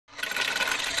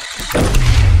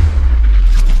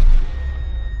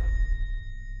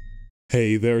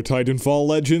Hey there, Titanfall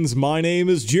legends, my name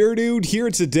is Jaredude, here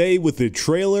today with the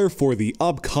trailer for the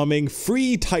upcoming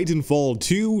free Titanfall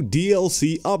 2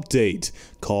 DLC update,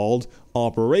 called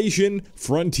Operation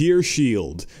Frontier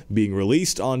Shield, being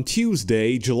released on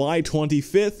Tuesday, July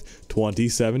 25th,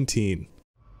 2017.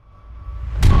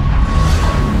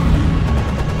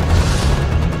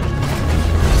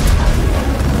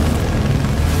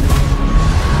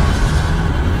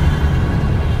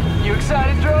 You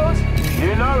excited, drones?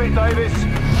 You know it, Davis.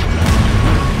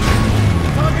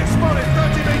 Target spotted,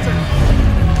 30 meters.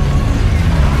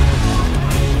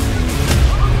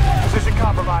 Position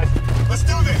compromised. Let's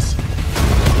do this.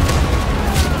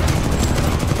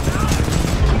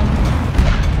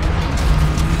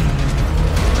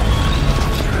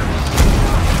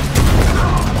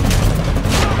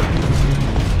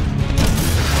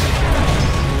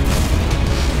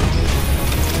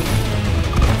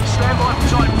 Stand by for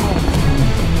Titanfall.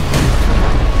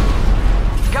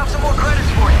 Got some more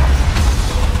credits for you.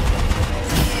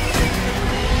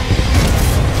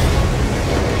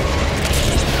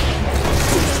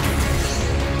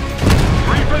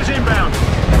 Reapers inbound.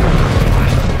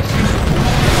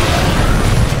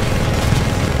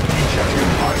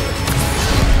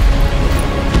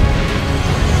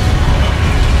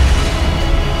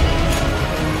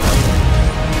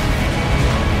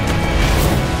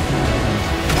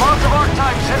 Lots of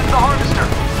archetypes headed to the harvester.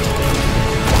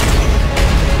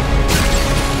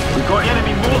 We've got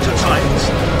enemy mortar titans.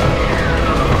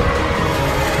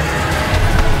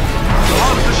 The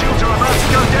harvester shields are about to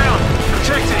go down.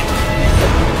 Protect it.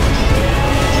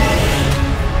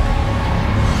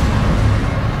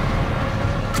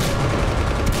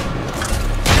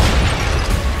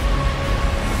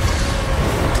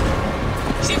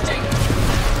 Shifting.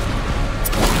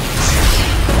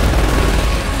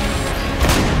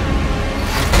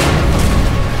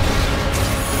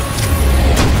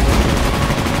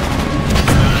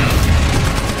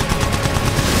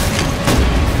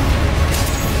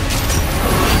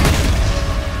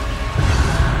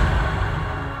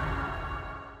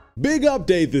 Big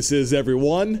update this is,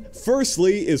 everyone.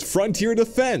 Firstly is Frontier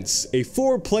Defense, a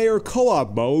 4-player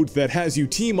co-op mode that has you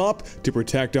team up to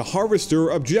protect a harvester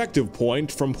objective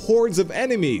point from hordes of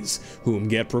enemies, whom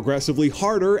get progressively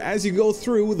harder as you go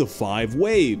through the 5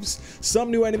 waves.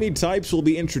 Some new enemy types will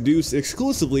be introduced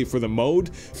exclusively for the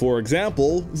mode, for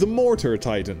example, the Mortar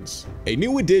Titans. A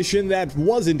new addition that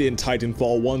wasn't in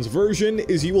Titanfall 1's version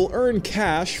is you will earn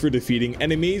cash for defeating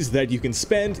enemies that you can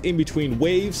spend in between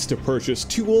waves to purchase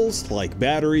tools like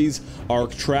batteries,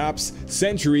 arc traps,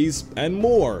 sentries, and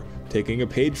more. Taking a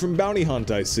page from Bounty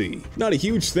Hunt, I see. Not a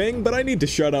huge thing, but I need to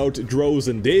shout out Droz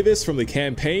and Davis from the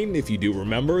campaign. If you do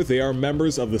remember, they are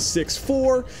members of the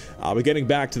 6-4. But getting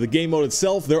back to the game mode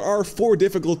itself, there are 4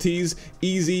 difficulties: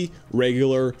 easy,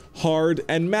 regular, hard,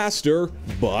 and master,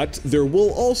 but there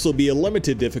will also be a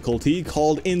limited difficulty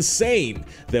called insane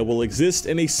that will exist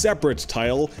in a separate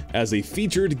tile as a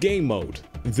featured game mode.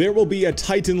 There will be a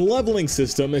Titan leveling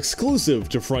system exclusive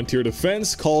to Frontier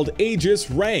Defense called Aegis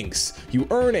Ranks. You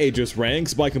earn Aegis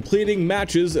Ranks by completing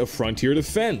matches of Frontier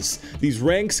Defense. These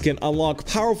ranks can unlock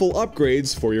powerful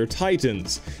upgrades for your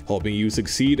Titans, helping you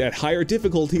succeed at higher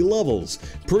difficulty levels.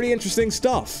 Pretty interesting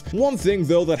stuff. One thing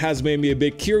though that has made me a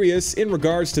bit curious in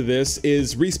regards to this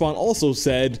is Respawn also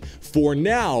said, for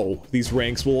now, these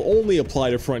ranks will only apply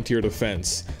to Frontier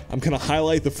Defense. I'm gonna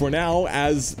highlight the for now,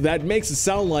 as that makes it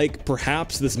sound like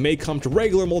perhaps this may come to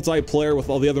regular multiplayer with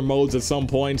all the other modes at some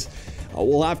point.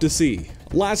 We'll have to see.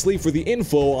 Lastly, for the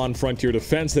info on Frontier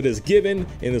Defense that is given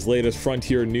in this latest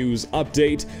Frontier News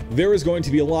update, there is going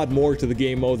to be a lot more to the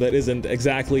game mode that isn't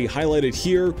exactly highlighted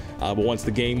here, but once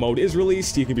the game mode is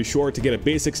released, you can be sure to get a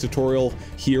basics tutorial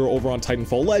here over on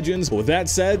Titanfall Legends. But with that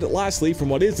said, lastly, from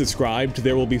what is described,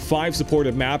 there will be 5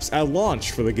 supported maps at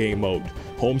launch for the game mode: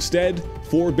 Homestead,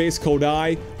 Forward Base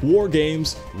Kodai, War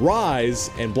Games, Rise,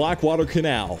 and Blackwater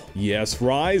Canal. Yes,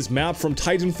 Rise, map from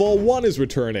Titanfall 1 is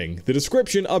returning. The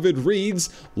description of it reads,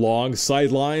 long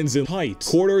sidelines and height.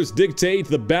 Quarters dictate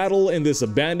the battle in this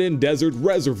abandoned desert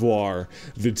reservoir.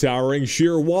 The towering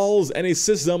sheer walls and a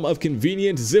system of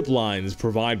convenient zip lines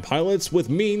provide pilots with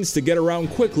means to get around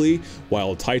quickly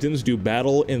while Titans do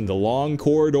battle in the long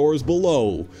corridors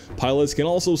below. Pilots can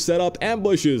also set up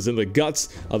ambushes in the guts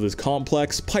of this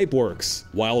complex pipeworks,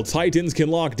 while Titans can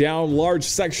lock down large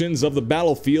sections of the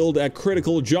battlefield at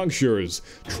critical junctures.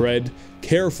 Tread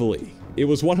carefully. It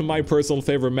was one of my personal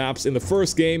favorite maps in the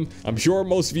first game. I'm sure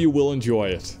most of you will enjoy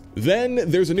it. Then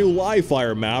there's a new live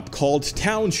fire map called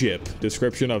Township.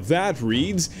 Description of that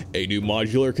reads, a new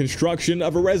modular construction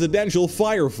of a residential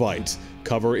firefight.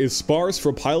 Cover is sparse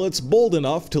for pilots bold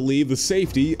enough to leave the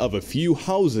safety of a few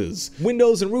houses.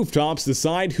 Windows and rooftops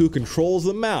decide who controls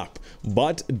the map,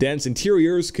 but dense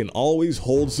interiors can always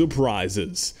hold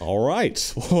surprises.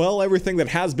 Alright, well, everything that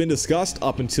has been discussed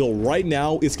up until right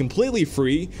now is completely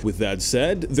free. With that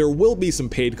said, there will be some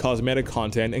paid cosmetic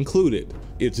content included.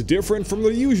 It's different from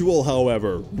the usual,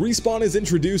 however. Respawn is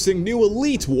introducing new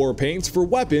elite war paints for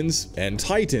weapons and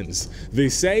Titans. They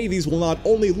say these will not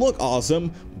only look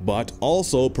awesome, but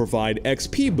also provide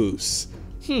XP boosts.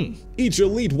 Each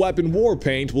elite weapon war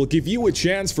paint will give you a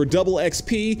chance for double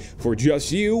XP for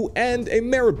just you and a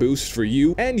merit boost for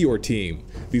you and your team.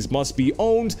 These must be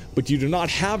owned, but you do not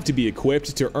have to be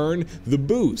equipped to earn the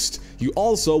boost. You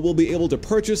also will be able to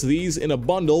purchase these in a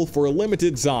bundle for a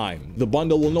limited time. The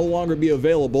bundle will no longer be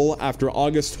available after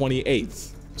August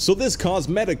 28th. So this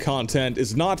cosmetic content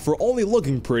is not for only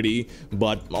looking pretty,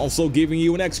 but also giving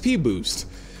you an XP boost.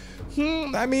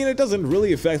 I mean, it doesn't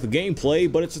really affect the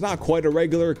gameplay, but it's not quite a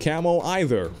regular camo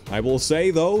either. I will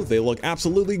say, though, they look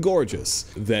absolutely gorgeous.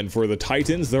 Then for the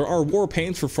Titans, there are war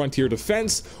paints for Frontier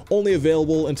Defense, only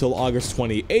available until August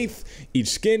 28th.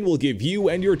 Each skin will give you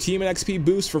and your team an XP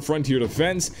boost for Frontier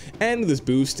Defense, and this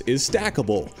boost is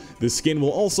stackable. The skin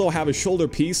will also have a shoulder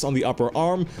piece on the upper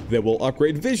arm that will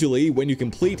upgrade visually when you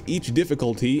complete each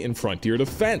difficulty in Frontier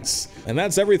Defense. And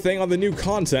that's everything on the new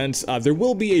content. There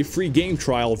will be a free game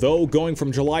trial, though, going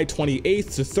from July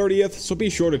 28th to 30th, so be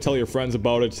sure to tell your friends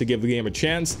about it to give the game a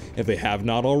chance if they have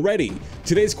not already.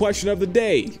 Today's question of the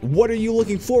day: what are you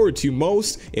looking forward to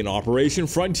most in Operation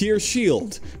Frontier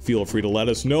Shield? Feel free to let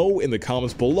us know in the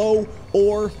comments below,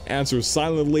 or answer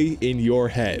silently in your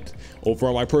head. Over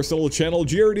on my personal channel,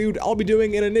 Geodude, I'll be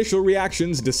doing an initial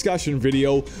reactions discussion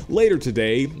video later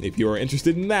today if you are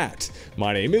interested in that.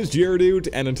 My name is Geodude,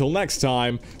 and until next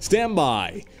time, stand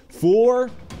by for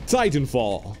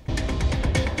Titanfall.